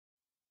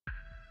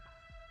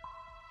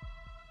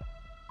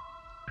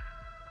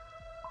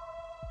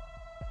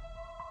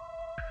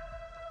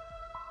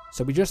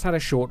so we just had a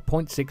short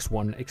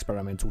 0.61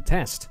 experimental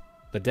test.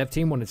 The dev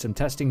team wanted some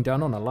testing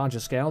done on a larger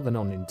scale than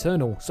on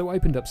internal, so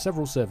opened up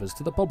several servers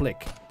to the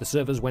public. The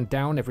servers went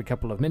down every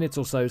couple of minutes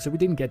or so we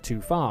didn't get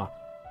too far.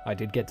 I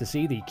did get to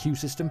see the queue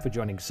system for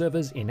joining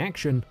servers in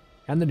action,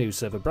 and the new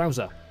server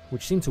browser,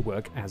 which seemed to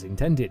work as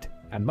intended,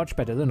 and much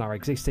better than our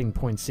existing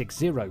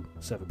 0.60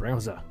 server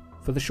browser.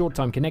 For the short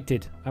time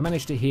connected, I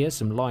managed to hear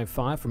some live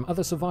fire from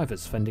other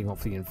survivors fending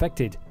off the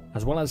infected,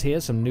 as well as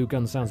hear some new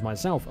gun sounds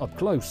myself up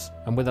close,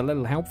 and with a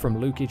little help from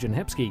Lukage and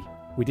Hepsky,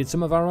 we did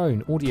some of our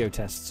own audio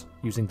tests,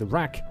 using the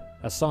rack,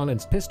 a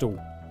silenced pistol,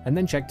 and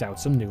then checked out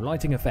some new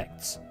lighting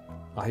effects.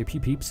 I hope you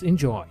peeps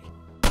enjoy.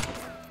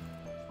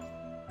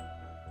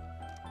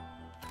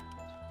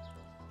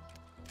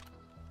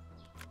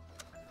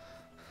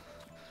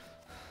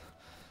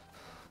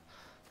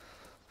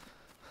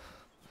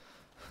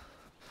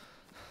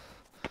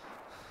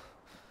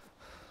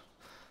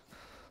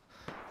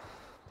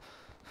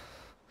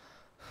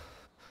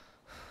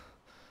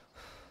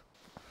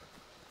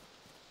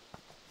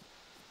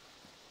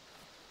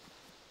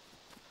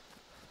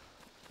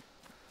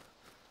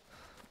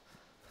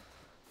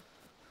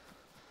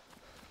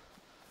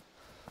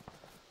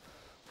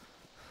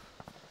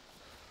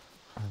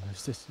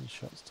 Those distance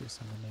shots do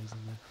sound amazing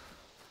there.